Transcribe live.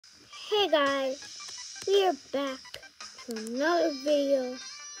Hey guys, we are back to another video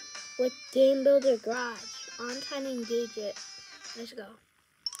with Game Builder Garage, Ontine and Gajjet. Let's go.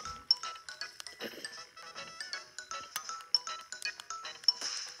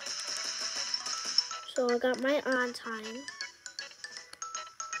 So I got my Ontine.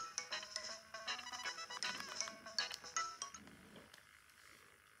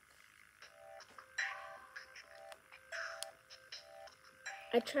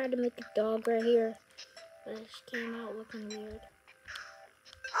 I tried to make a dog right here, but it just came out looking weird.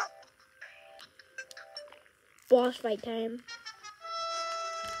 Boss fight time.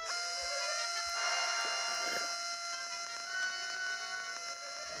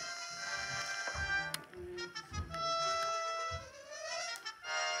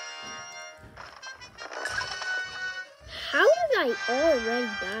 How did I already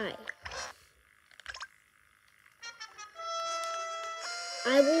die?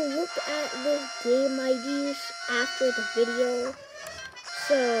 I will look at the game IDs after the video,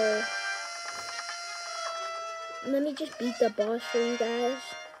 so let me just beat the boss for you guys.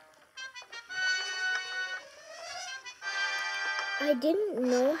 I didn't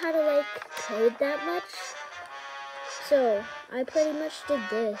know how to code that much, so I pretty much did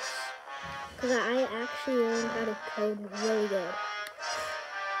this, because I actually learned how to code really good.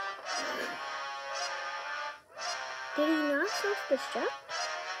 Did he not self-destruct?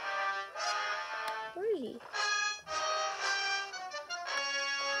 Where is he?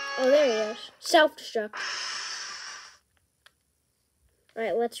 Oh, there he is. Self-destruct.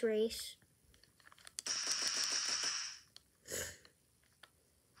 Alright, let's race.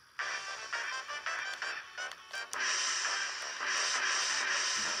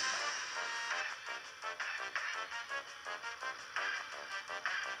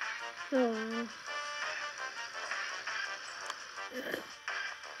 Oh.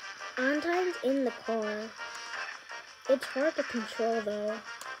 Ontine's in the car. It's hard to control though.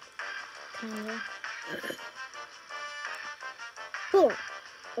 Kinda. Boom!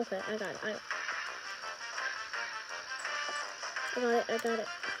 Okay, I got it. I got it.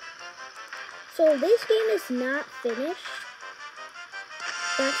 So this game is not finished.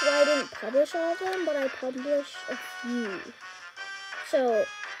 That's why I didn't publish all of them, but I published a few. So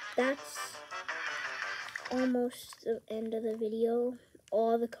that's almost the end of the video.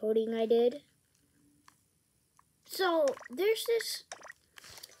 All the coding I did. So there's this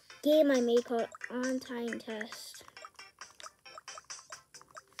game I made called Ontine Test.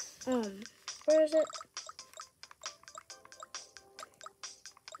 Where is it?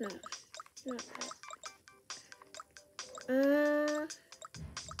 No, not that.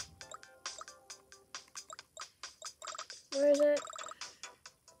 Where is it?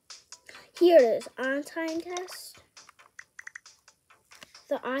 Here it is, Ontine Test.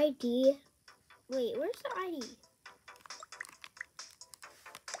 The ID. Wait, where's the ID?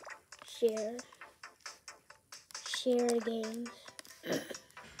 Share games.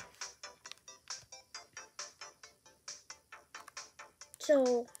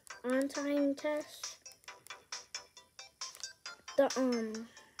 So, Ontine Test. The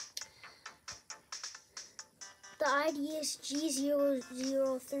ID is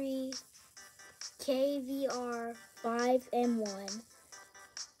G003 KVR5M1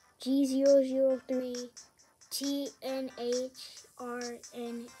 G003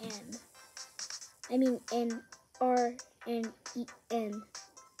 TNHRNM. I mean NRNEN.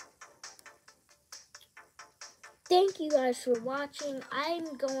 Thank you guys for watching.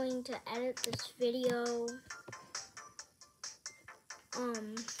 I'm going to edit this video.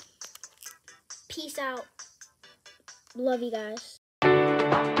 Peace out. Love you guys.